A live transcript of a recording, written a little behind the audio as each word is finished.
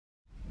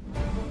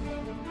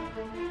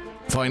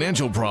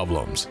financial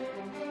problems,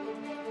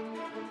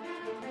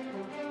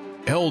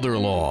 elder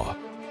law,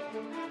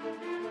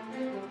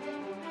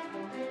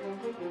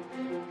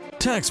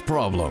 tax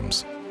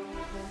problems,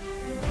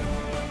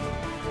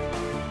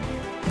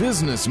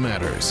 business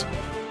matters,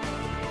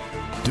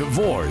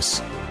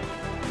 divorce,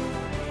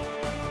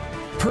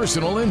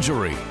 personal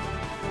injury,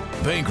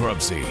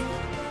 bankruptcy,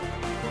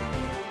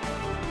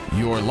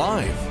 your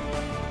life,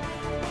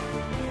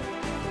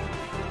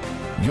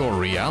 your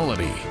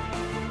reality.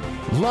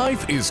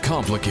 Life is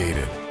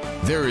complicated.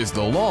 There is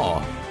the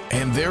law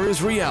and there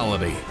is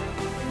reality.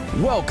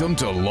 Welcome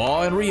to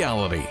Law and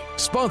Reality,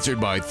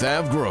 sponsored by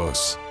Thav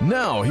Gross.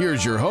 Now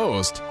here's your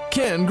host,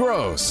 Ken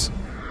Gross.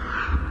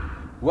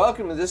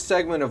 Welcome to this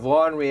segment of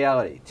Law and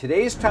Reality.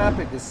 Today's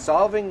topic is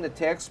Solving the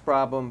Tax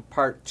Problem,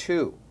 Part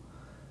 2.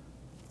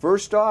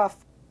 First off,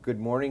 good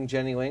morning,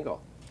 Jenny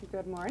Lingle.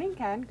 Good morning,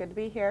 Ken. Good to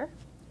be here.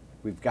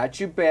 We've got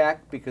you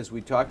back because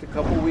we talked a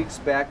couple weeks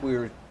back. We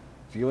were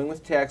dealing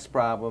with tax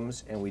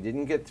problems, and we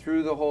didn't get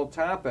through the whole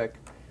topic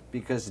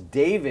because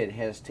David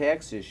has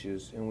tax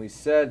issues, and we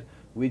said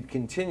we'd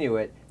continue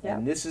it,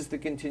 and this is the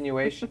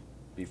continuation.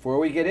 Before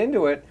we get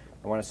into it,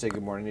 I want to say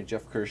good morning to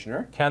Jeff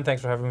Kirshner. Ken,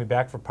 thanks for having me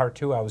back for Part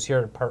 2. I was here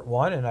at Part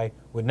 1, and I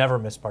would never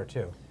miss Part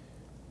 2.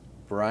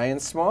 Brian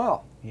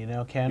Small. You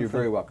know, Ken, you're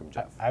very welcome,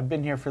 Jeff. I've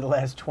been here for the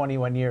last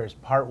 21 years.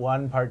 Part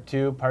 1, Part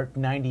 2, Part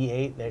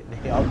 98,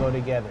 they all go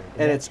together.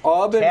 And it's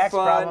all been tax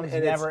fun, problems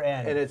and never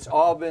end. And it's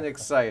all been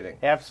exciting.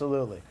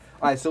 Absolutely.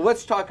 All right, so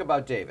let's talk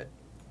about David.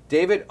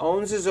 David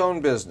owns his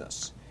own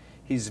business.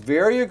 He's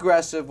very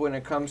aggressive when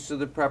it comes to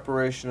the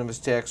preparation of his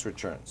tax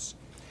returns.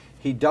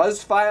 He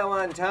does file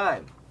on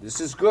time. This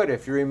is good.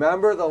 If you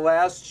remember the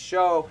last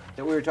show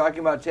that we were talking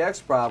about tax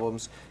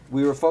problems,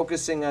 we were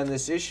focusing on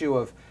this issue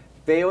of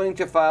failing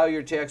to file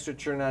your tax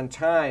return on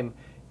time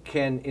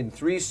in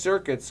 3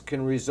 circuits,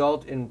 can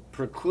result in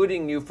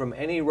precluding you from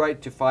any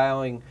right to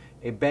filing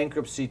a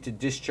bankruptcy to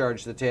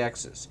discharge the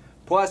taxes.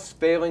 Plus,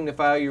 failing to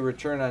file your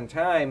return on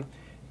time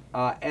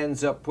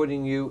ends up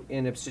putting you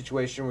in a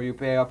situation where you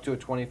pay up to a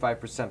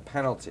 25%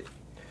 penalty.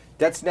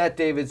 That's not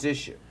David's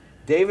issue.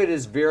 David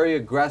is very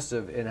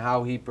aggressive in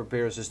how he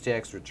prepares his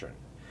tax return.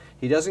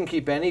 He doesn't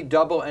keep any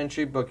double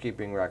entry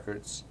bookkeeping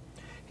records.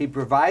 He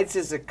provides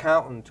his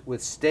accountant with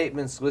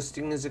statements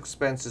listing his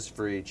expenses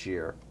for each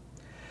year.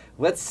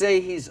 Let's say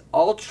he's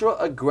ultra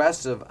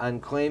aggressive on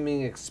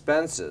claiming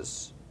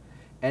expenses,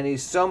 and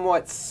he's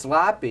somewhat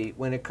sloppy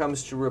when it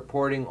comes to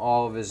reporting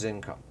all of his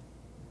income.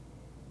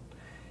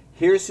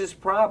 Here's his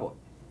problem.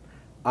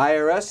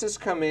 IRS has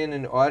come in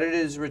and audited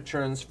his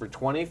returns for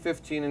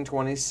 2015 and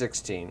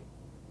 2016.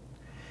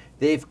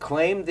 They've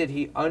claimed that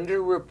he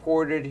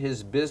underreported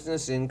his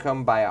business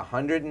income by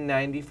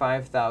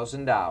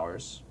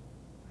 $195,000.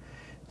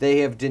 They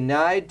have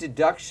denied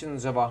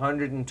deductions of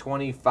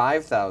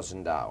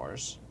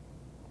 $125,000.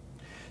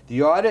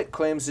 The audit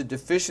claims a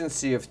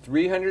deficiency of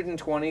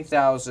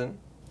 $320,000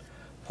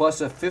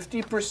 plus a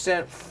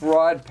 50%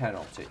 fraud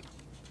penalty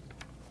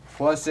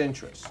plus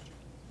interest.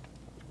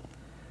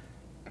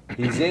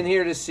 He's in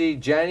here to see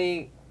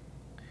Jenny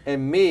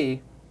and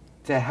me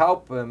to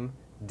help him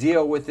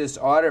deal with this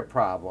audit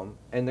problem.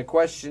 And the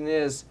question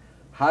is,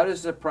 how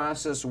does the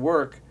process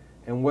work,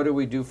 and what do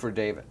we do for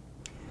David?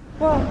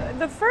 Well,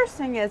 the first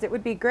thing is, it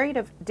would be great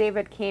if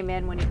David came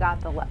in when he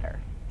got the letter.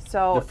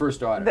 So the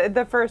first audit.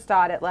 The first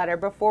audit letter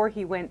before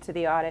he went to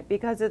the audit,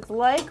 because it's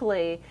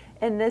likely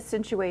in this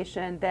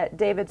situation that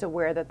David's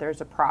aware that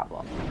there's a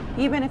problem.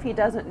 Even if he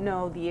doesn't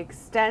know the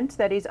extent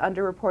that he's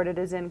underreported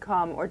his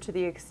income or to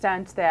the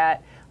extent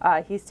that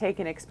he's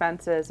taken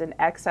expenses in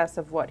excess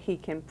of what he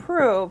can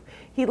prove,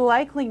 he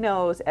likely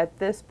knows at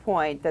this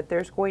point that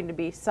there's going to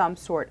be some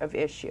sort of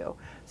issue.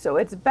 So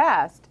it's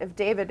best if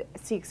David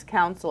seeks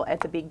counsel at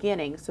the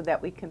beginning so that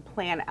we can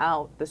plan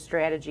out the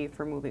strategy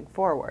for moving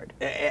forward.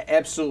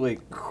 Absolutely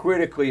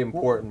critically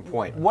important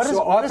point.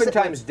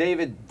 Oftentimes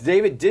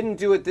David didn't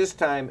do it this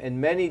time,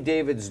 and many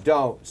Davids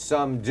don't.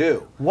 Some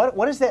do.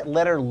 What does that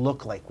letter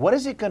look like? What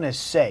is it going to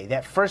say?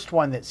 That first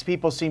one that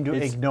people seem to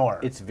ignore.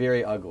 It's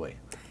very ugly.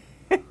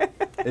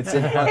 It's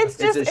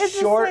a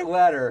short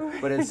letter,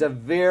 but it's a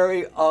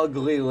very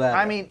ugly letter.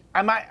 I mean,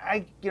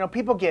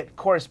 people get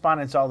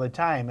correspondence all the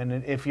time,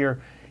 and if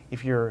you're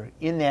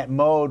in that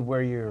mode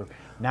where you're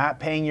not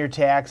paying your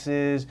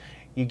taxes,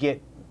 you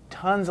get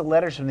tons of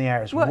letters from the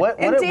IRS. Well, what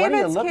are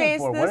you looking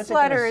for? This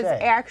letter is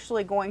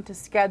actually going to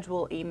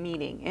schedule a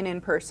meeting, an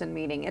in-person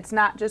meeting. It's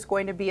not just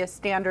going to be a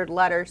standard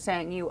letter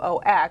saying you owe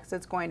X.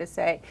 It's going to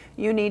say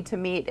you need to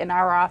meet in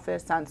our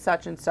office on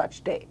such and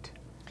such date.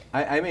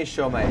 I may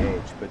show my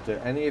age, but do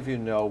any of you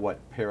know what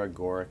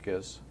paregoric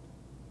is?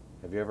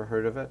 Have you ever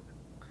heard of it?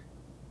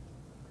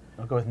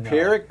 I'll go with no.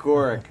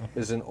 Paregoric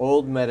is an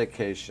old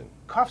medication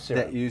cough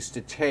syrup that you used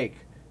to take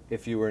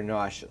if you were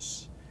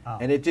nauseous. Oh.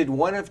 And it did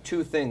one of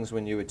 2 things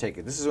when you would take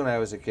it. This is when I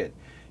was a kid.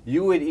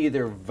 You would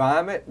either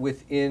vomit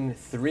within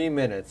 3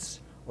 minutes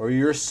or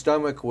your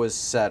stomach was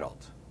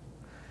settled.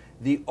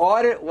 The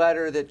audit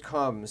letter that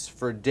comes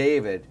for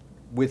David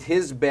with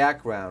his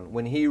background,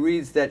 when he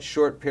reads that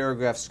short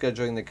paragraph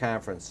scheduling the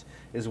conference,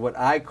 is what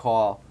I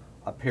call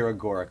a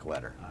paregoric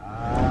letter.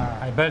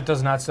 I bet it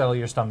does not settle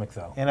your stomach,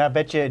 though. And I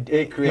bet you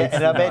It creates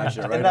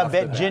nausea right off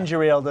the bat.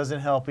 ginger ale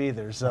doesn't help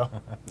either. So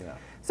Yeah.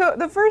 So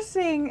the first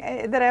thing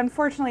that I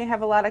unfortunately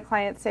have a lot of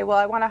clients say, well,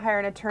 I want to hire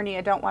an attorney,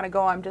 I don't want to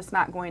go, I'm just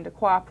not going to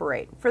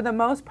cooperate. For the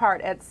most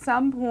part, at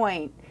some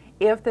point,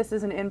 if this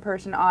is an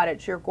in-person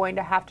audit, you're going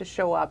to have to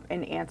show up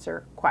and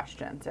answer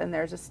questions. And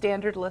there's a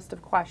standard list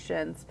of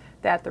questions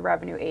that the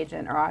revenue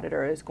agent or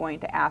auditor is going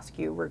to ask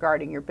you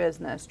regarding your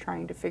business,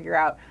 trying to figure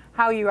out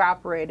how you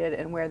operated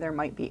and where there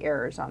might be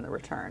errors on the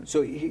return.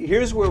 So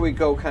here's where we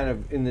go kind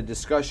of in the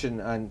discussion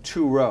on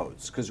two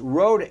roads. Because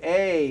road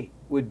A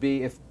would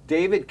be if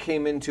David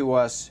came into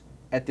us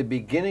at the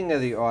beginning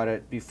of the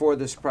audit, before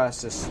this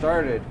process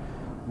started,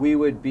 we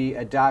would be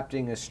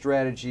adopting a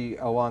strategy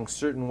along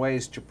certain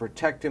ways to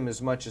protect him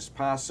as much as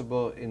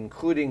possible,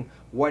 including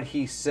what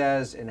he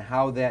says and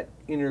how that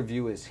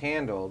interview is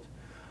handled,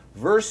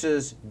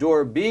 versus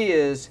door B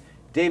is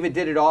David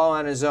did it all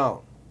on his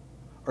own,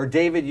 or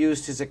David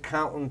used his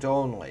accountant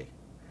only,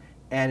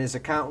 and his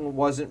accountant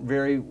wasn't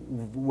very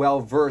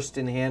well versed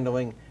in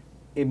handling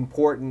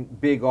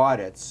important big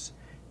audits,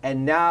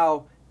 and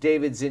now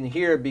David's in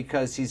here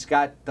because he's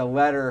got the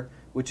letter,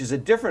 which is a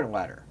different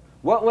letter.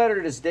 What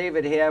letter does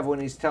David have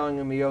when he's telling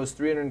him he owes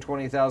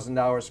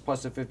 $320,000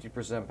 plus a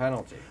 50%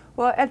 penalty?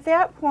 Well, at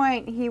that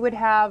point, he would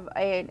have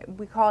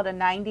we call it a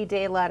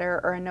 90-day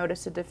letter or a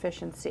notice of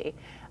deficiency.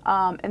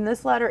 And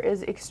this letter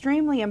is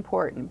extremely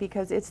important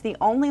because it's the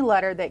only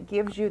letter that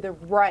gives you the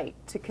right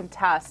to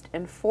contest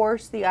and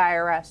force the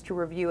IRS to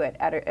review it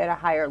at a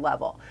higher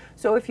level.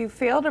 So if you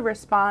fail to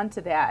respond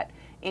to that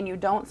and you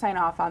don't sign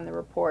off on the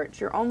report,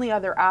 your only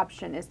other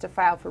option is to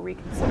file for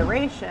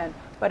reconsideration,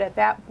 but at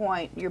that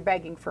point, you're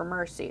begging for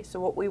mercy.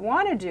 So what we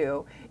want to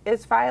do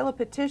is file a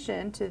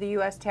petition to the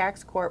U.S.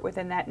 Tax Court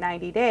within that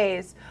 90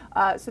 days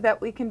so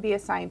that we can be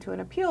assigned to an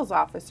appeals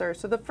officer.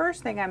 So the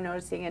first thing I'm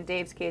noticing in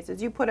Dave's case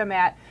is you put him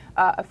at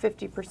a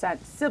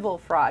 50% civil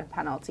fraud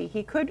penalty.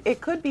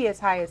 It could be as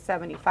high as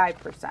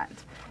 75%.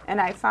 And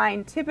I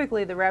find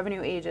typically the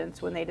revenue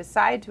agents, when they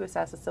decide to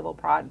assess a civil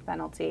fraud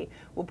penalty,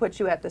 will put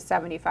you at the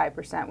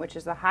 75%, which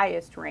is the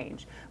highest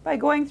range. By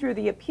going through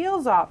the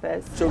appeals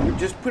office. So we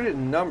just put it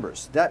in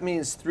numbers. That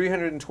means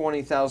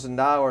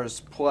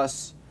 $320,000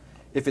 plus,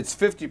 if it's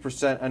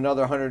 50%,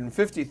 another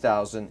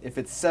 $150,000. If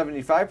it's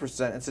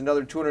 75%, it's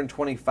another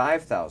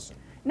 $225,000.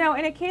 Now,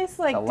 in a case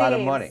like Dave's, lot of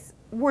money.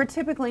 We're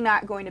typically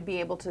not going to be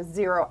able to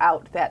zero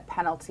out that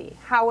penalty.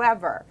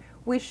 However,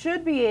 we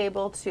should be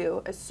able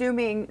to,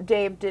 assuming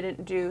Dave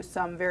didn't do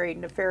some very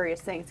nefarious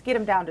things, get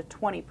him down to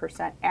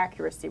 20%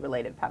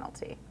 accuracy-related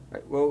penalty.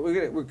 Right. Well,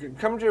 we're going to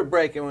come to a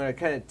break, and we're going to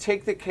kind of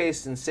take the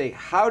case and say,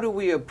 how do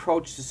we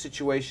approach the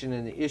situation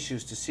and the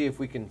issues to see if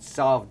we can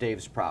solve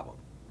Dave's problem?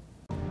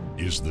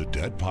 Is the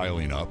debt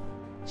piling up?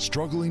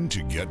 Struggling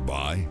to get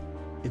by?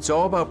 It's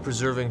all about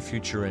preserving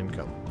future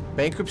income.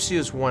 Bankruptcy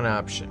is one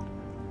option.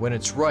 When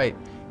it's right,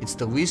 it's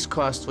the least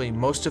costly,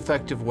 most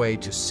effective way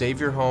to save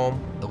your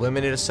home,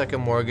 eliminate a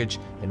second mortgage,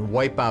 and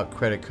wipe out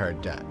credit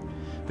card debt.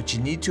 But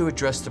you need to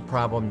address the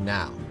problem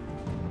now.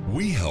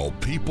 We help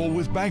people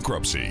with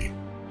bankruptcy.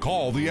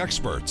 Call the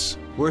experts.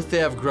 Worth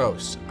Ave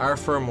Gross. Our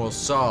firm will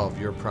solve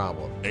your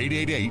problem.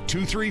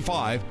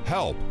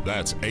 888-235-HELP.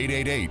 That's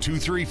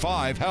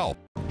 888-235-HELP.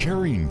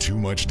 Carrying too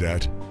much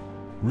debt?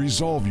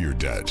 Resolve your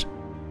debt.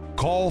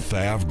 Call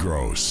Thav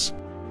Gross.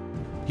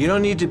 You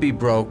don't need to be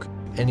broke,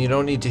 and you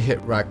don't need to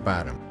hit rock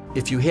bottom.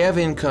 If you have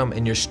income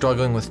and you're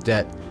struggling with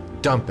debt,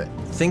 dump it.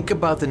 Think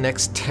about the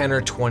next 10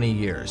 or 20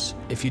 years.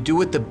 If you do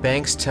what the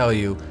banks tell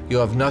you,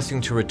 you'll have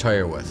nothing to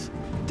retire with.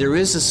 There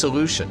is a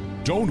solution.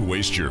 Don't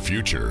waste your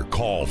future.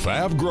 Call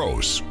Thav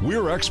Gross.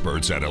 We're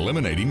experts at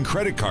eliminating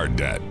credit card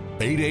debt.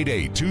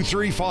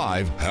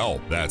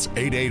 888-235-HELP. That's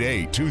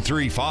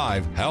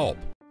 888-235-HELP.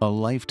 A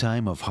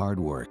lifetime of hard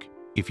work.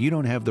 If you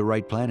don't have the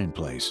right plan in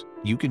place,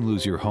 you can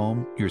lose your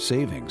home, your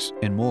savings,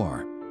 and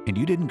more. And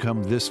you didn't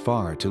come this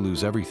far to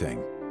lose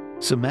everything.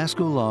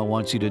 Samasco Law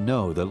wants you to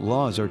know that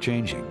laws are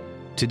changing.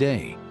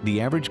 Today,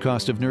 the average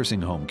cost of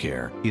nursing home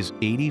care is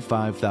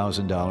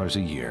 $85,000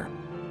 a year.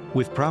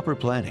 With proper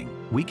planning,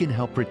 we can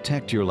help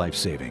protect your life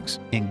savings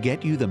and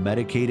get you the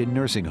Medicaid and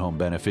nursing home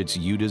benefits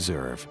you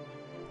deserve.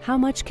 How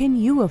much can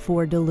you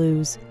afford to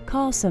lose?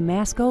 Call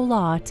Samasco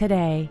Law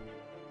today.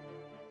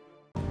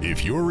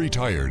 If you're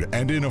retired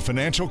and in a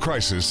financial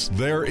crisis,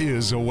 there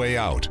is a way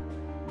out.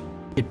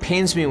 It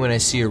pains me when I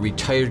see a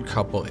retired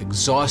couple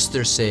exhaust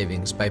their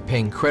savings by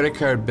paying credit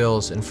card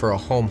bills and for a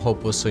home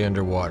hopelessly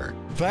underwater.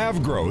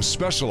 Thav Gross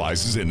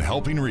specializes in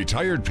helping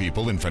retired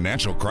people in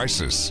financial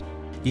crisis.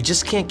 You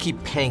just can't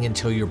keep paying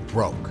until you're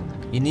broke.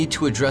 You need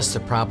to address the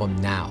problem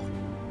now.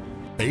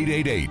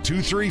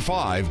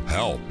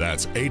 888-235-HELP.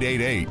 That's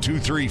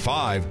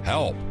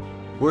 888-235-HELP.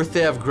 Worth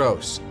Ave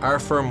Gross. Our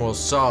firm will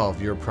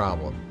solve your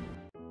problem.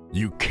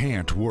 You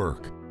can't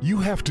work. You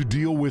have to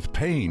deal with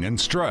pain and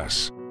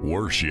stress.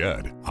 Worse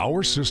yet,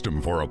 our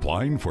system for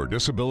applying for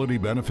disability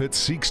benefits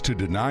seeks to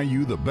deny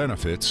you the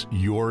benefits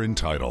you're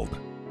entitled.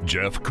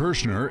 Jeff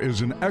Kirschner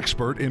is an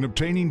expert in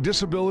obtaining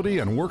disability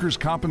and workers'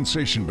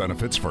 compensation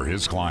benefits for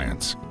his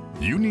clients.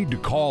 You need to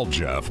call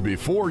Jeff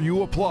before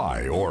you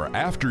apply or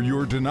after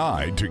you're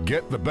denied to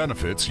get the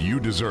benefits you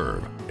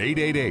deserve.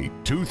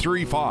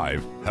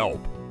 888-235-HELP.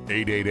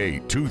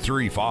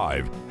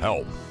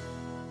 888-235-HELP.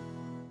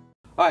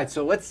 All right,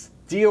 so let's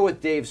deal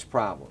with Dave's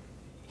problem.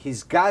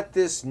 He's got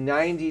this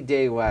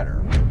 90-day letter,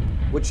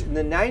 which in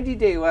the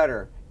 90-day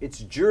letter, it's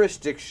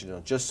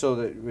jurisdictional, just so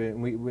that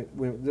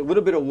a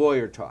little bit of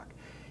lawyer talk.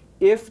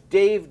 If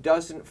Dave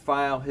doesn't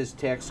file his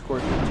tax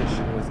court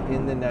petition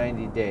within the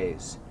 90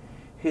 days,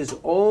 his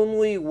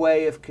only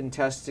way of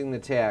contesting the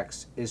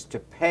tax is to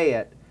pay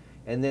it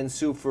and then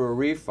sue for a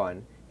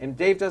refund. And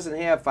Dave doesn't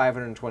have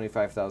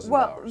 $525,000.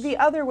 Well, the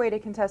other way to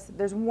contest it,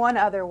 there's one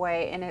other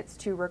way, and it's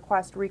to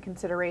request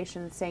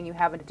reconsideration saying you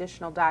have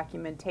additional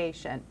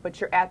documentation, but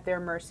you're at their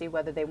mercy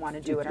whether they want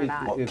to do it or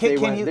not. If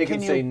they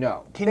can say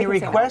no. Can you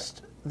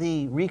request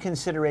the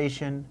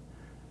reconsideration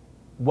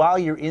while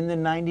you're in the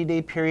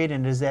 90-day period,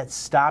 and does that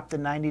stop the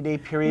 90-day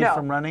period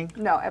from running?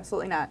 No,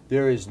 absolutely not.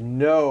 There is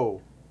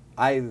no...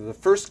 the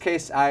first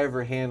case I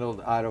ever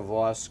handled out of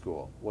law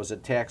school was a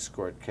tax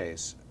court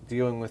case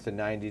dealing with a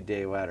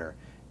 90-day letter.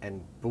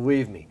 And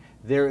believe me,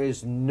 there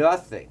is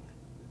nothing.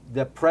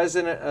 The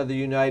President of the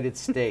United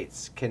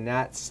States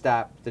cannot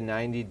stop the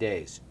 90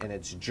 days, and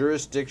it's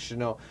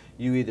jurisdictional.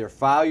 You either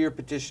file your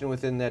petition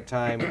within that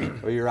time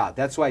or you're out.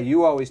 That's why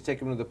you always take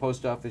them to the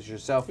post office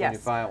yourself when you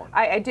file one.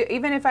 I do.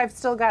 Even if I've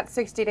still got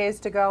 60 days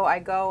to go,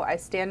 I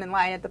stand in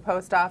line at the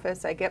post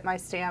office, I get my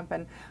stamp,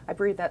 and I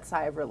breathe that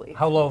sigh of relief.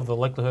 How low of the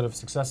likelihood of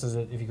success is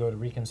it if you go to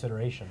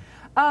reconsideration?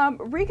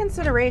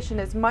 Reconsideration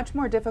is much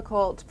more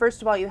difficult.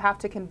 First of all, you have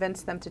to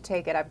convince them to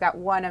take it. I've got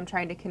one I'm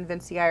trying to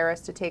convince the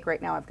IRS to take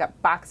right now. I've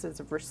got boxes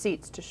of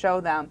receipts to show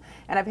them,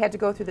 and I've had to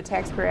go through the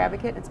taxpayer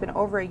advocate. It's been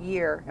over a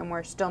year, and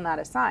we're still not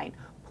assigned.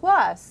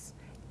 Plus,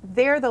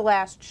 they're the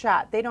last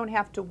shot. They don't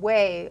have to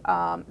weigh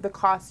the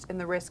cost and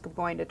the risk of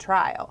going to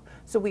trial.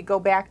 So we go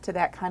back to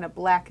that kind of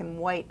black and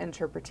white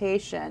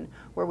interpretation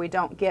where we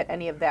don't get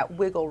any of that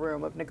wiggle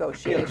room of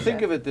negotiation. Yeah,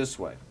 think of it this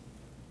way.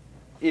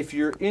 If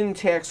you're in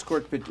tax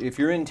court,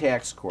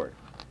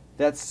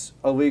 that's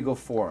a legal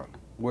forum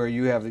where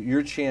you have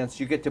your chance.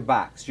 You get to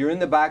box. You're in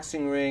the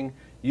boxing ring.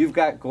 You've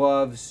got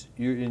gloves.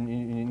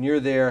 You're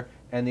there,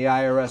 and the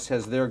IRS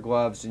has their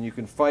gloves, and you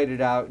can fight it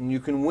out, and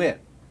you can win.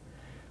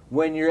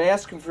 When you're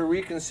asking for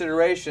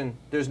reconsideration,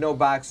 there's no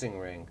boxing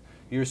ring.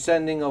 You're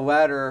sending a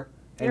letter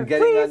and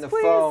getting on the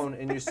phone,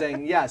 and you're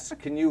saying, yes,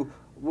 can you...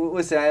 Well,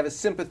 listen, I have a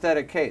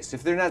sympathetic case.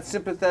 If they're not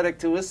sympathetic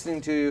to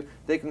listening to you,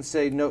 they can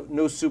say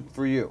no soup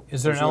for you.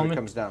 Is there an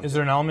element? Is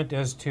there an element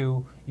as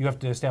to you have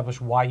to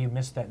establish why you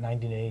missed that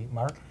 90-day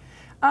mark?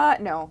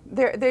 No,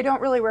 they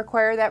don't really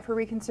require that for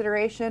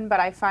reconsideration. But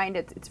I find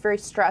it's very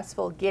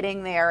stressful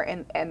getting there,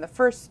 and the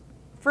first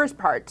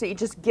part to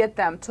just get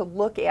them to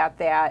look at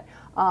that.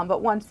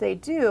 But once they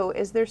do,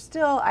 they're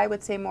still, I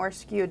would say, more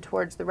skewed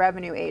towards the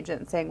revenue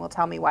agent saying, well,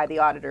 tell me why the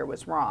auditor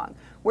was wrong.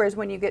 Whereas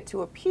when you get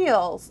to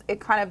appeals, it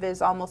kind of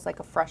is almost like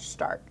a fresh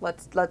start.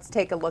 Let's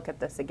take a look at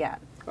this again.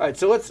 All right,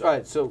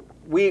 so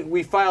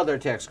we filed our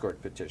tax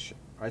court petition.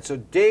 All right, so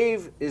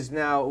Dave is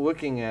now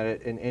looking at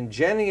it, and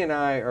Jenny and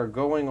I are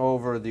going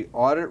over the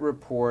audit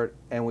report,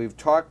 and we've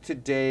talked to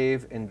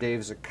Dave and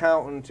Dave's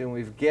accountant, and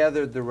we've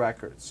gathered the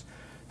records.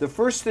 The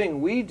first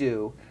thing we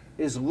do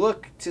is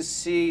look to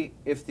see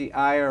if the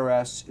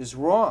IRS is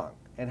wrong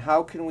and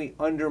how can we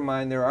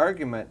undermine their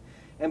argument.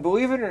 And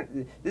believe it or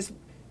not,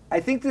 I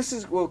think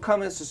this will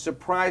come as a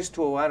surprise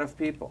to a lot of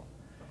people.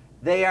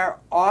 They are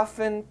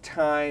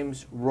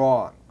oftentimes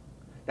wrong.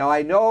 Now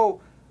I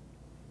know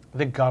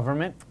the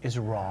government is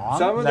wrong.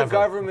 Some of the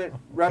government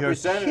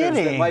representatives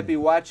that might be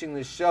watching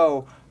this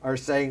show are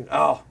saying,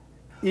 oh,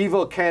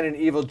 evil Ken and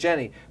evil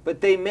Jenny.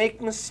 But they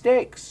make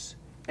mistakes.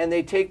 And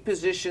they take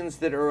positions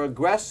that are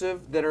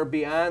aggressive, that are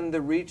beyond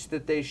the reach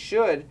that they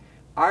should.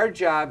 Our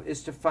job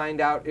is to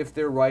find out if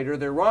they're right or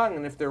they're wrong.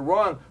 And if they're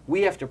wrong,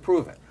 we have to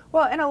prove it.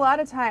 Well, and a lot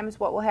of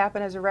times what will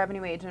happen is a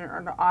revenue agent or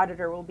an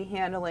auditor will be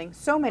handling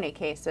so many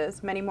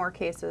cases, many more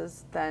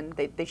cases than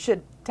they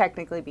should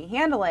technically be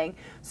handling.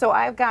 So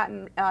I've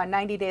gotten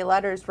 90-day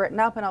letters written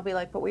up, and I'll be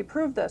like, but we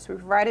proved this. We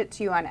provided it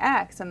to you on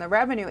X. And the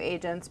revenue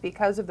agents,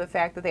 because of the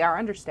fact that they are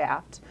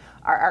understaffed,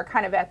 are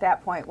kind of at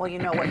that point, well, you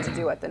know what to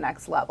do at the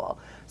next level.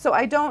 So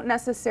I don't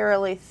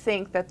necessarily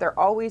think that they're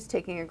always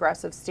taking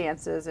aggressive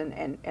stances,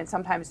 and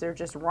sometimes they're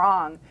just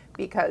wrong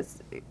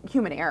because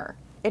human error.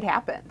 It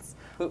happens.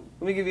 Let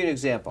me give you an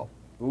example.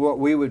 What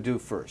we would do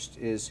first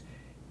is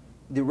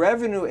the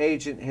revenue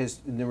agent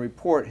in the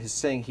report is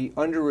saying he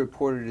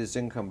underreported his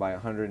income by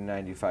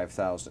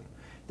 $195,000.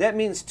 That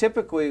means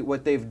typically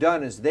what they've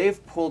done is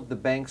they've pulled the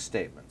bank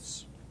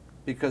statements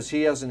because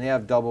he doesn't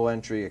have double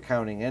entry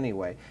accounting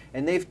anyway,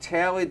 and they've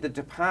tallied the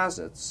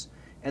deposits,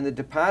 and the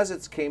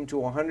deposits came to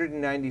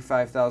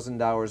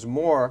 $195,000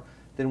 more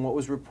than what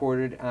was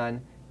reported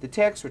on the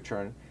tax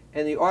return,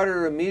 and the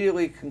auditor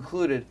immediately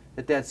concluded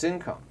that that's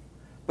income.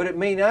 But it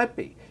may not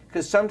be,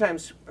 because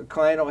sometimes a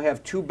client will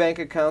have two bank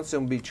accounts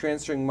and will be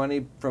transferring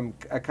money from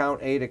account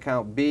A to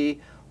account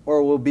B,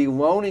 or will be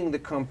loaning the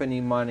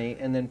company money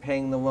and then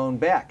paying the loan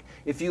back.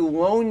 If you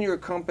loan your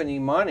company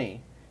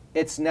money,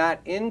 it's not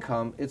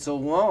income, it's a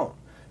loan.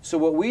 So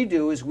what we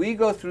do is we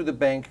go through the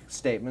bank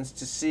statements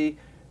to see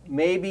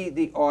maybe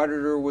the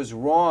auditor was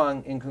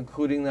wrong in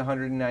concluding the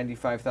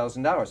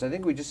 $195,000. I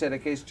think we just had a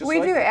case just like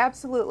that. We do,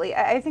 absolutely.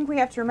 I think we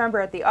have to remember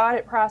at the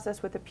audit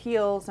process with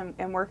appeals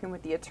and working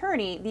with the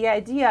attorney, the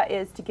idea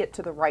is to get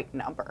to the right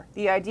number.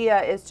 The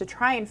idea is to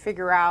try and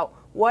figure out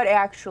what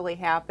actually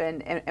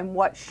happened and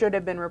what should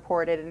have been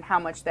reported and how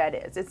much that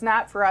is. It's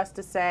not for us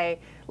to say,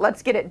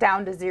 let's get it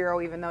down to zero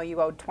even though you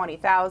owed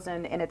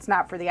 $20,000, and it's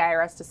not for the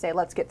IRS to say,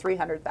 let's get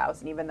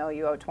 $300,000 even though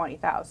you owe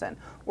 $20,000.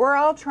 We're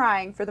all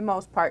trying, for the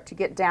most part, to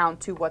get down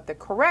to what the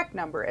correct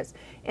number is.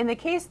 In the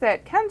case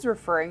that Ken's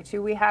referring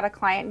to, we had a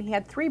client and he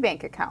had 3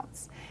 bank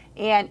accounts.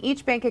 And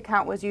each bank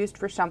account was used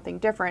for something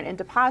different, and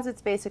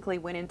deposits basically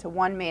went into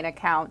one main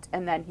account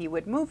and then he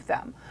would move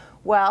them.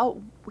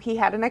 Well, he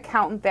had an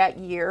accountant that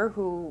year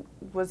who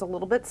was a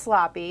little bit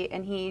sloppy,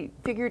 and he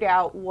figured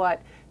out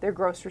what their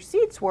gross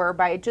receipts were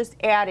by just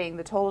adding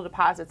the total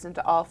deposits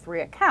into all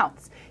 3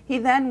 accounts. He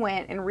then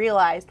went and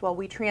realized, well,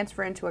 we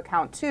transfer into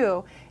account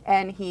 2,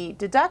 and he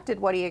deducted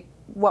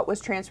what was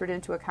transferred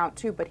into account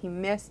 2, but he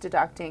missed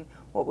deducting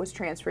what was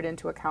transferred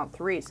into account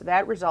 3. So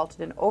that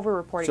resulted in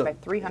over-reporting by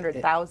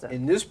 $300,000.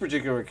 In this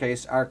particular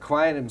case, our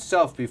client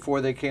himself, before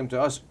they came to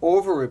us,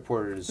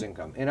 over-reported his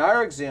income. In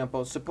our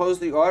example, suppose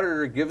the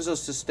auditor gives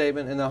us a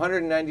statement and the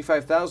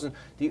 $195,000,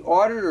 the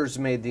auditors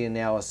made the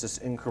analysis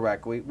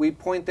incorrectly. We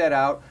point that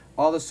out.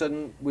 All of a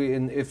sudden,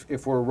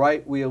 if we're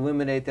right, we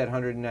eliminate that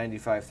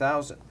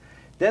 $195,000.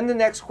 Then the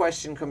next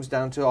question comes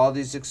down to all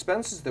these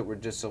expenses that were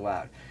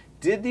disallowed.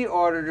 Did the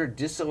auditor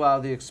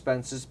disallow the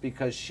expenses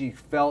because she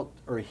felt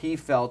or he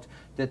felt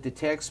that the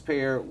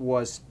taxpayer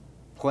was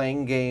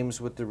playing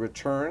games with the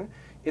return?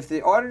 If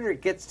the auditor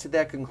gets to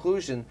that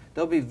conclusion,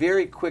 they'll be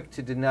very quick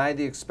to deny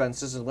the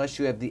expenses unless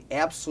you have the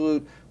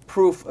absolute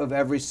proof of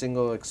every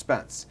single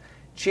expense.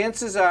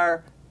 Chances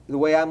are, the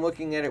way I'm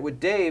looking at it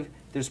with Dave,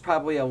 there's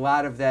probably a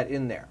lot of that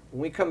in there.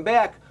 When we come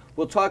back,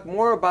 we'll talk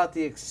more about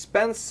the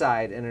expense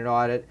side in an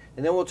audit,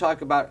 and then we'll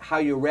talk about how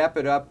you wrap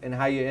it up and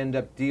how you end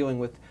up dealing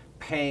with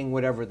paying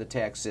whatever the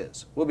tax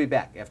is. We'll be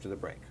back after the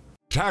break.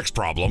 Tax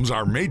problems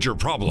are major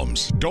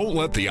problems. Don't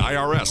let the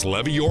IRS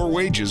levy your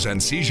wages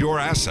and seize your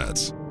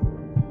assets.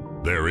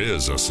 There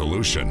is a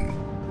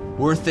solution.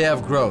 Worth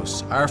Ave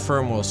Gross. Our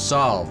firm will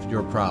solve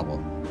your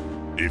problem.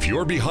 If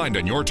you're behind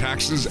on your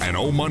taxes and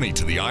owe money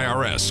to the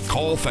IRS,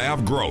 call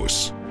Thav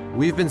Gross.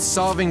 We've been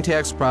solving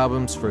tax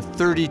problems for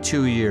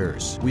 32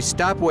 years. We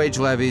stop wage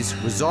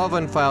levies, resolve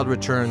unfiled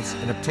returns,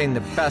 and obtain the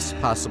best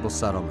possible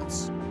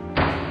settlements.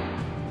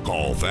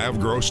 Call Thav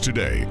Gross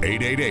today,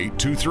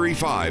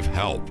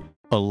 888-235-HELP.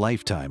 A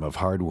lifetime of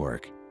hard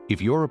work.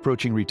 If you're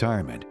approaching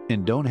retirement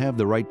and don't have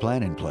the right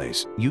plan in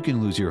place, you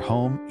can lose your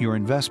home, your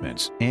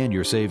investments, and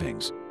your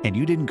savings. And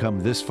you didn't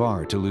come this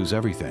far to lose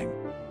everything.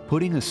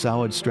 Putting a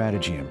solid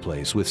strategy in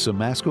place with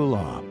Simasko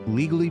Law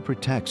legally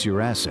protects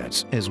your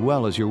assets as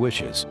well as your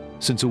wishes.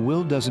 Since a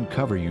will doesn't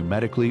cover you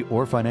medically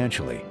or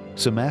financially,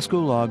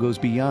 Simasko Law goes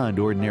beyond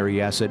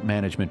ordinary asset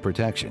management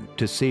protection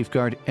to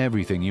safeguard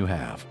everything you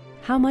have.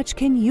 How much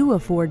can you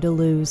afford to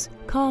lose?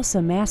 Call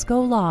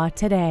Simasko Law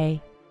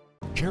today.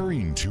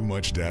 Carrying too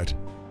much debt?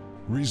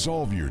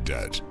 Resolve your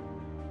debt.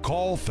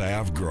 Call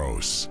Thav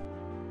Gross.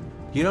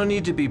 You don't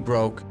need to be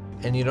broke,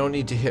 and you don't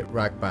need to hit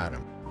rock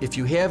bottom. If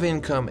you have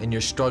income and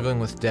you're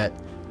struggling with debt,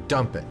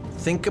 dump it.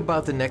 Think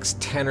about the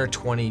next 10 or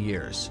 20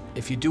 years.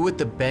 If you do what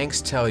the banks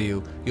tell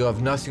you, you'll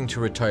have nothing to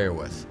retire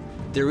with.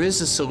 There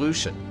is a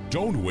solution.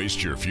 Don't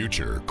waste your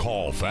future.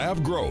 Call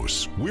Thav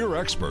Gross. We're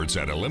experts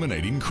at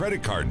eliminating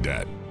credit card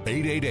debt.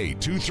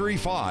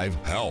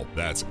 888-235-HELP.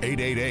 That's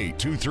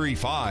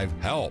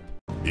 888-235-HELP.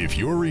 If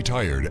you're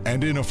retired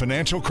and in a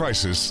financial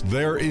crisis,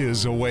 there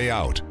is a way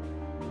out.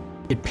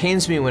 It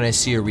pains me when I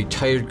see a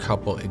retired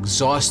couple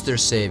exhaust their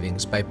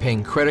savings by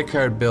paying credit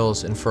card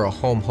bills and for a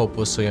home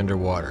hopelessly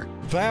underwater.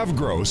 Thav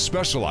Gross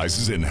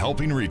specializes in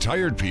helping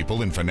retired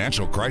people in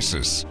financial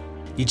crisis.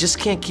 You just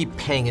can't keep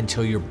paying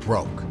until you're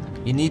broke.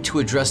 You need to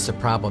address the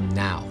problem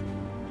now.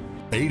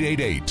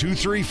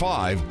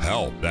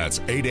 888-235-HELP. That's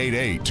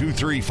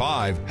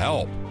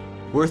 888-235-HELP.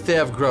 Worth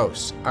Ave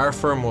Gross. Our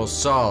firm will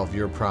solve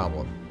your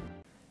problem.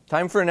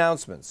 Time for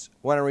announcements. I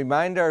want to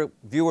remind our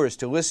viewers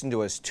to listen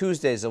to us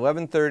Tuesdays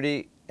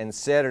 11:30 and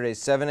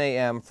Saturdays 7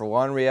 a.m. for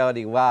Law and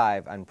Reality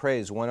Live on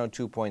Praise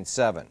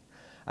 102.7.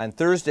 On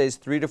Thursdays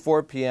 3 to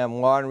 4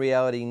 p.m. Law and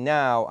Reality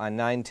Now on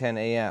 9:10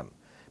 a.m.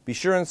 Be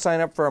sure and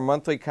sign up for our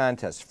monthly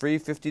contest. Free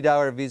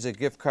 $50 Visa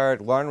gift card,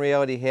 Law and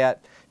Reality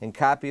hat, and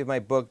copy of my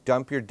book,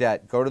 Dump Your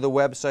Debt. Go to the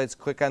websites,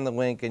 click on the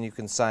link, and you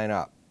can sign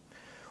up.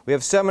 We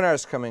have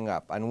seminars coming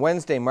up. On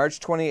Wednesday, March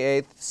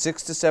 28th,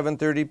 6 to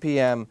 7:30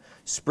 p.m.,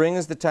 spring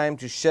is the time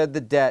to shed the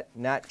debt,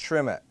 not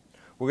trim it.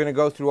 We're going to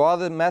go through all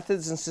the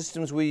methods and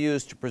systems we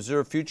use to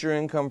preserve future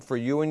income for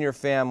you and your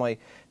family.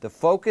 The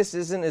focus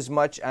isn't as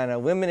much on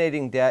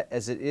eliminating debt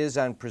as it is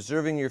on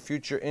preserving your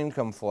future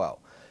income flow.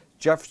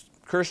 Jeff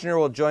Kirshner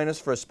will join us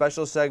for a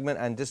special segment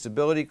on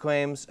disability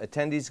claims.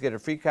 Attendees get a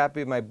free copy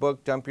of my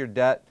book, Dump Your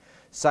Debt.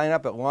 Sign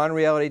up at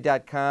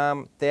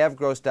lawandreality.com,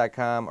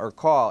 thavgross.com, or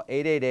call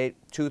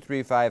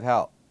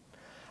 888-235-HELP.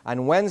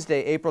 On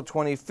Wednesday, April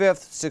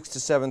 25th, 6 to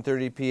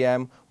 7:30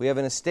 p.m., we have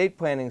an estate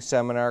planning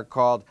seminar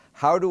called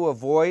How to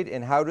Avoid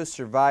and How to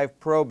Survive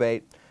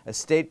Probate.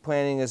 Estate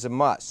planning is a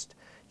must.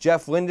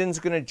 Jeff Linden's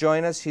going to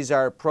join us. He's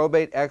our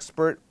probate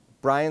expert.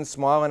 Brian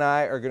Small and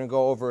I are going to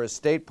go over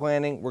estate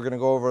planning. We're going to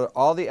go over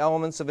all the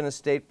elements of an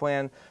estate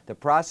plan, the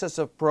process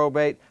of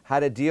probate, how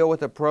to deal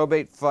with a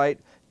probate fight,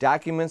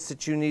 documents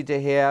that you need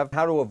to have,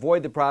 how to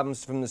avoid the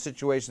problems from the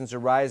situations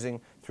arising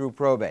through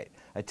probate.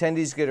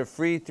 Attendees get a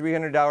free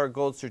 $300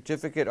 gold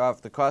certificate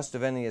off the cost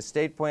of any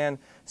estate plan.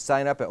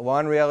 Sign up at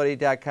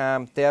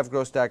lawandreality.com,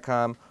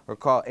 thavgross.com, or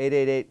call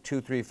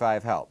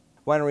 888-235-HELP.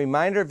 Want to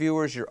remind our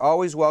viewers you're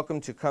always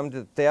welcome to come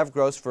to Thav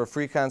Gross for a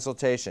free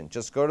consultation.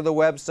 Just go to the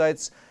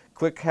websites,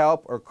 click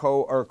help, or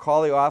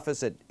call the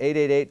office at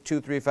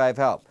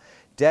 888-235-HELP.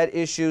 Debt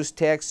issues,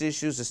 tax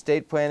issues,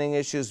 estate planning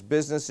issues,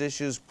 business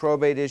issues,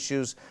 probate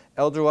issues,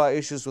 elder law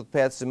issues with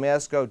Pat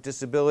Simasko,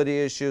 disability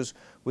issues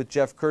with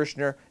Jeff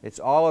Kirschner. It's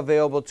all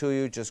available to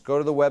you. Just go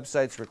to the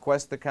websites,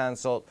 request the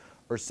consult,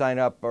 or sign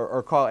up,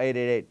 or call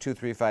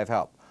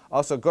 888-235-HELP.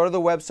 Also, go to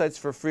the websites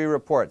for free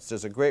reports.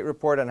 There's a great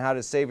report on how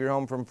to save your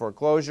home from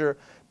foreclosure,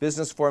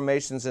 business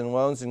formations and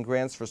loans and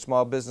grants for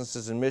small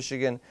businesses in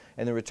Michigan,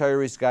 and the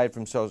Retiree's Guide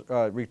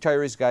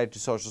to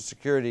Social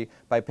Security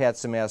by Pat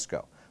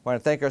Simasko. I want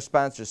to thank our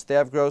sponsors,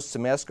 Thav Gross,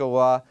 Simasko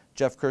Law,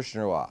 Jeff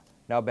Kirschner Law.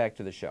 Now back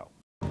to the show.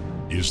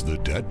 Is the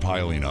debt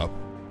piling up?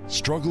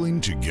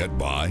 Struggling to get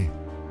by?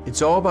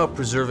 It's all about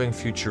preserving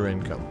future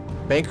income.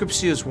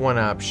 Bankruptcy is one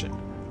option.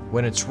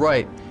 When it's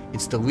right,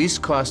 it's the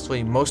least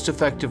costly, most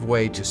effective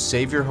way to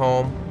save your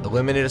home,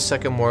 eliminate a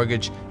second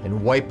mortgage,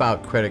 and wipe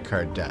out credit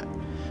card debt.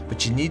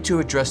 But you need to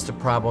address the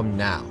problem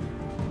now.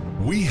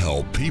 We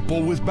help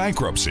people with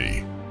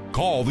bankruptcy.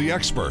 Call the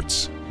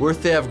experts. We're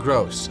Thav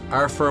Gross.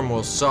 Our firm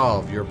will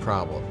solve your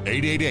problem.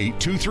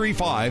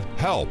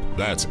 888-235-HELP.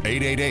 That's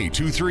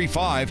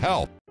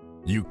 888-235-HELP.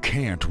 You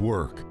can't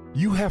work.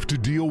 You have to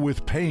deal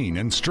with pain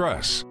and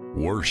stress.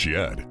 Worse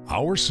yet,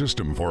 our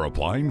system for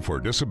applying for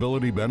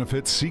disability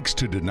benefits seeks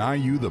to deny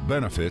you the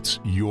benefits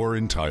you're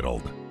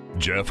entitled.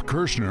 Jeff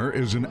Kirschner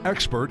is an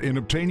expert in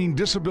obtaining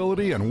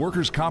disability and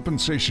workers'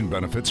 compensation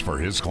benefits for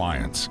his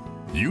clients.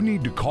 You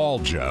need to call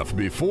Jeff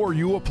before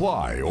you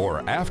apply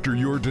or after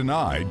you're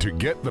denied to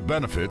get the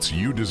benefits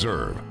you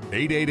deserve.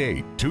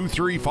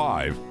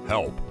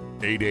 888-235-HELP.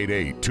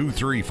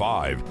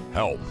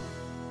 888-235-HELP.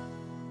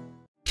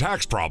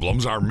 Tax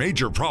problems are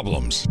major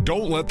problems.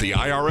 Don't let the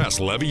IRS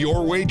levy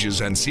your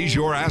wages and seize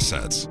your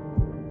assets.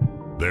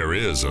 There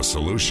is a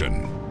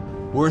solution.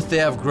 We're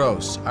Thav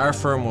Gross. Our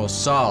firm will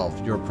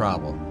solve your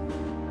problem.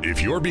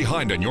 If you're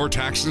behind on your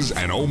taxes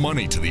and owe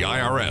money to the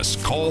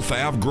IRS, call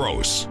Thav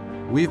Gross.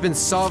 We've been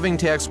solving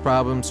tax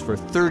problems for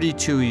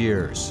 32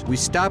 years. We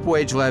stop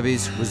wage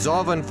levies,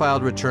 resolve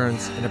unfiled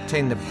returns, and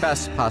obtain the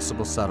best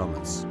possible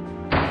settlements.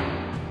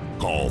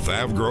 Call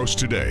Thav Gross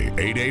today,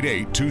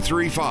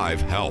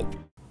 888-235-HELP.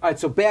 All right,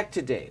 so back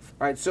to Dave.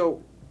 All right,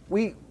 so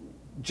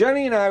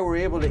Jenny and I were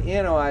able to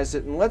analyze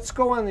it, and let's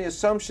go on the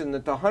assumption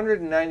that the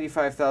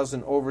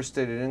 $195,000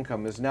 overstated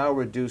income is now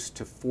reduced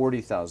to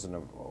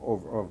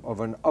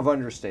 $40,000 of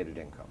understated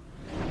income.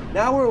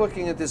 Now we're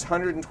looking at this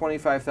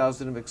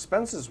 $125,000 of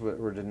expenses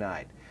were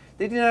denied.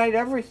 They denied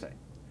everything.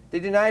 They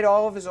denied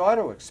all of his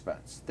auto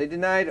expense. They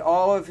denied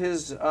all of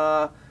his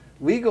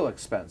legal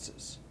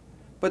expenses.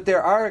 But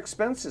there are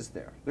expenses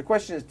there. The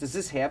question is, does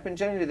this happen,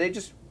 Jenny? Do they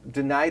just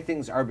deny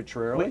things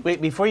arbitrarily? Wait,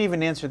 before you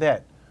even answer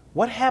that,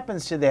 what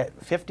happens to that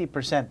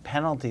 50%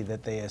 penalty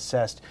that they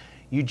assessed?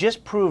 You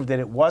just proved that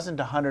it wasn't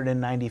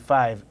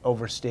 $195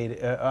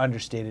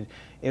 understated.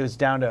 It was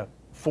down to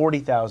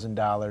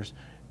 $40,000,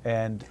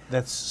 and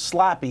that's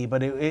sloppy,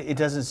 but it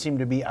doesn't seem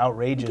to be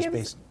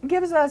outrageous.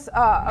 Gives us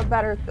a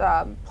better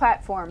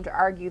platform to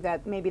argue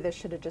that maybe this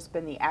should have just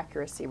been the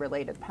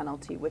accuracy-related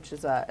penalty, which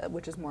is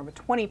more of a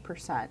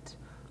 20%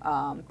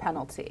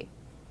 penalty.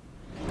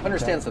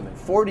 Understand something.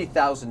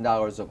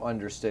 $40,000 of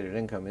understated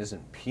income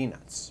isn't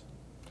peanuts.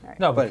 Right.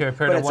 No, but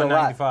compared to it's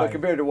 195. But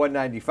compared to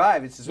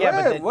 195, it's just, Yeah,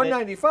 but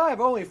 195,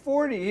 only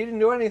 40. He didn't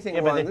do anything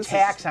Yeah, wrong. but the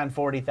tax on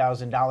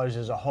 $40,000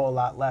 is a whole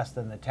lot less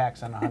than the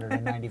tax on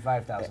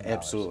 $195,000.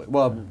 Absolutely.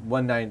 Well,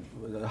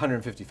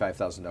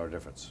 $155,000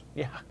 difference.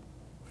 Yeah.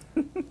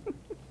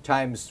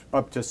 Times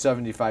up to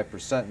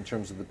 75% in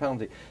terms of the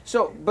penalty.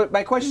 So, but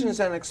my question is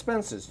on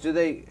expenses.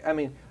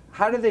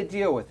 How do they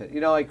deal with it?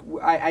 You know, like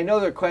I know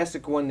the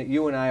classic one that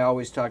you and I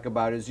always talk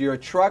about is you're a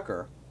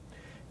trucker,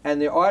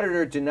 and the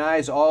auditor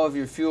denies all of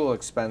your fuel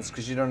expense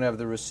because you don't have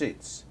the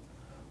receipts.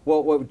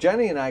 Well, what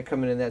Jenny and I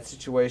come in that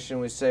situation,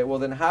 we say, well,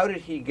 then how did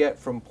he get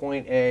from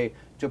point A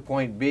to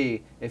point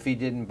B if he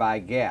didn't buy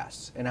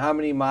gas? And how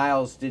many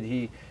miles did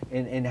he,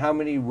 and how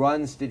many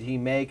runs did he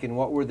make, and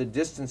what were the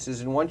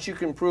distances? And once you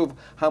can prove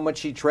how much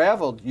he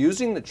traveled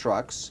using the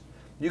trucks,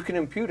 you can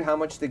impute how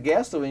much the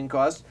gasoline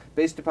costs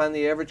based upon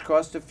the average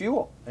cost of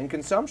fuel and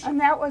consumption. And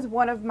that was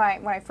one of my,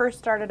 when I first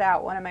started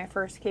out, one of my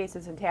first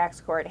cases in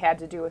tax court had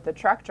to do with a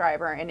truck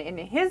driver. And in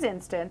his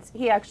instance,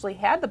 he actually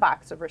had the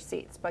box of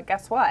receipts. But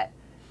guess what?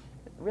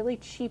 Really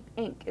cheap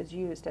ink is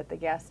used at the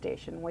gas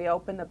station. We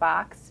open the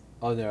box.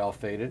 Oh, they're all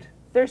faded?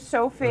 They're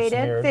so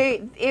faded.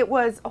 smeared. It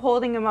was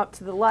holding them up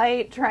to the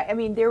light. I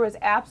mean, there was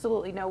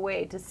absolutely no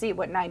way to see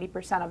what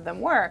 90% of them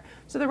were.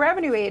 So the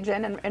revenue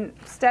agent, and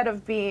instead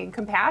of being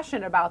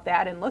compassionate about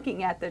that and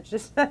looking at that,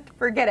 just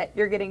forget it.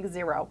 You're getting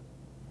zero.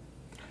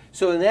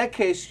 So in that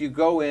case, you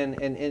go in,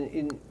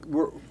 and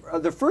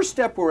the first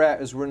step we're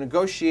at is we're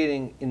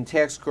negotiating in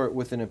tax court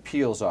with an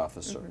appeals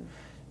officer. Mm-hmm.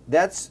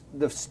 That's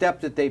the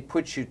step that they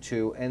put you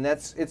to, and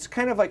it's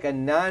kind of like a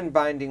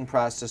non-binding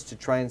process to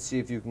try and see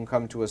if you can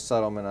come to a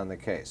settlement on the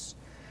case.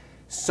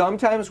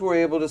 Sometimes we're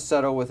able to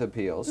settle with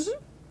appeals.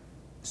 Mm-hmm.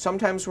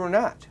 Sometimes we're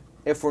not.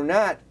 If we're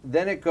not,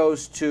 then it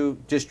goes to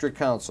district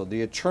counsel,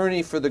 the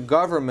attorney for the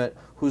government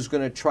who's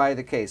going to try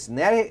the case. And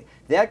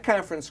that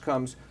conference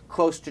comes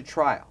close to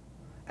trial.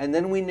 And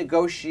then we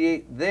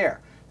negotiate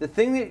there. The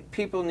thing that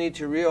people need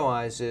to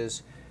realize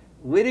is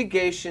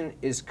litigation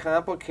is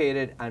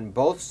complicated on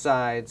both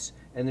sides,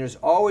 and there's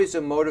always a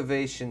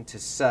motivation to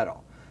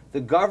settle. The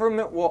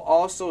government will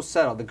also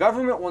settle. The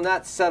government will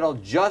not settle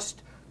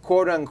just,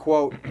 quote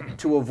unquote,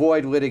 to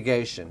avoid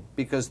litigation,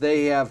 because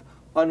they have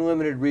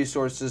unlimited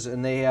resources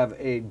and they have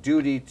a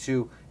duty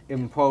to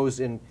impose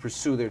and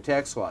pursue their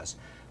tax laws.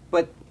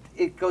 But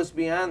it goes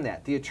beyond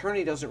that. The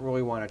attorney doesn't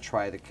really want to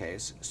try the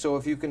case. So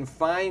if you can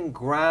find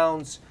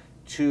grounds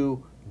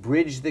to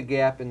bridge the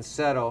gap and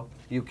settle,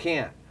 you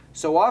can.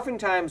 So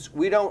oftentimes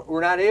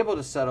we're not able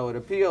to settle at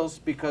appeals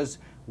because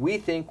we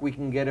think we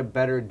can get a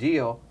better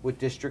deal with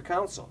district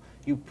counsel.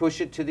 You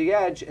push it to the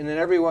edge, and then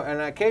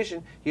on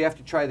occasion you have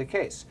to try the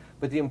case.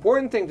 But the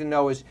important thing to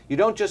know is you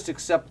don't just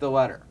accept the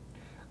letter.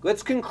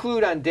 Let's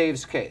conclude on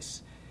Dave's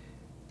case.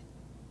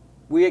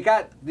 We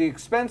got the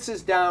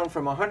expenses down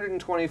from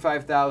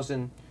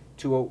 $125,000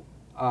 to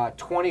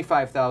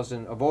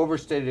 $25,000 of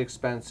overstated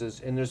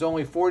expenses, and there's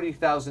only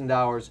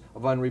 $40,000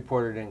 of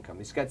unreported income.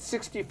 He's got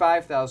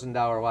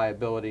 $65,000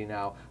 liability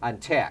now on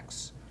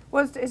tax.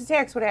 Well, his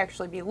tax would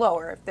actually be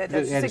lower if that's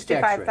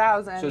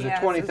 $65,000. So it's a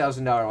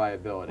 $20,000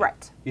 liability.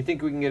 Right. You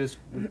think we can get his?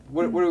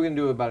 What are we going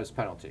to do about his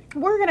penalty?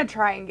 We're going to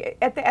try and get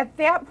at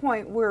that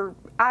point.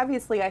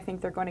 I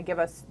think they're going to give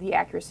us the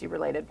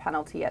accuracy-related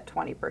penalty at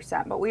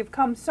 20%. But we've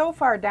come so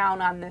far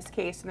down on this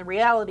case, and the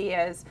reality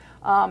is,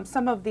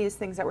 some of these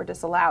things that were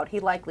disallowed, he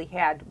likely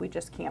had. We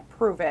just can't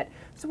prove it.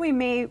 So we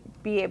may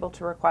be able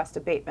to request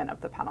abatement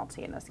of the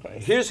penalty in this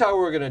case. Here's how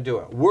we're going to do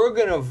it. We're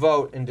going to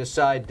vote and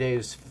decide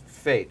Dave's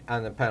fate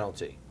on the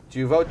penalty. Do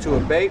you vote to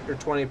abate or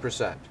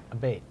 20%?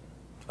 Abate.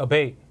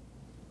 Abate.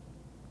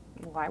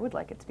 Well, I would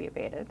like it to be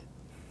abated.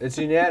 It's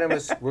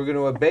unanimous. We're going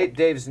to abate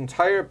Dave's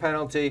entire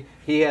penalty.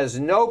 He has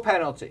no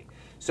penalty.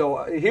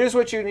 So here's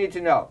what you need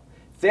to know.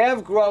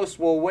 Thav Gross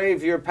will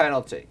waive your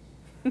penalty,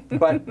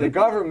 but the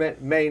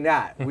government may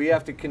not. We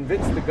have to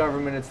convince the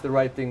government it's the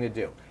right thing to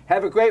do.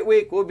 Have a great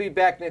week. We'll be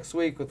back next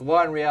week with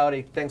Law and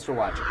Reality. Thanks for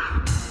watching.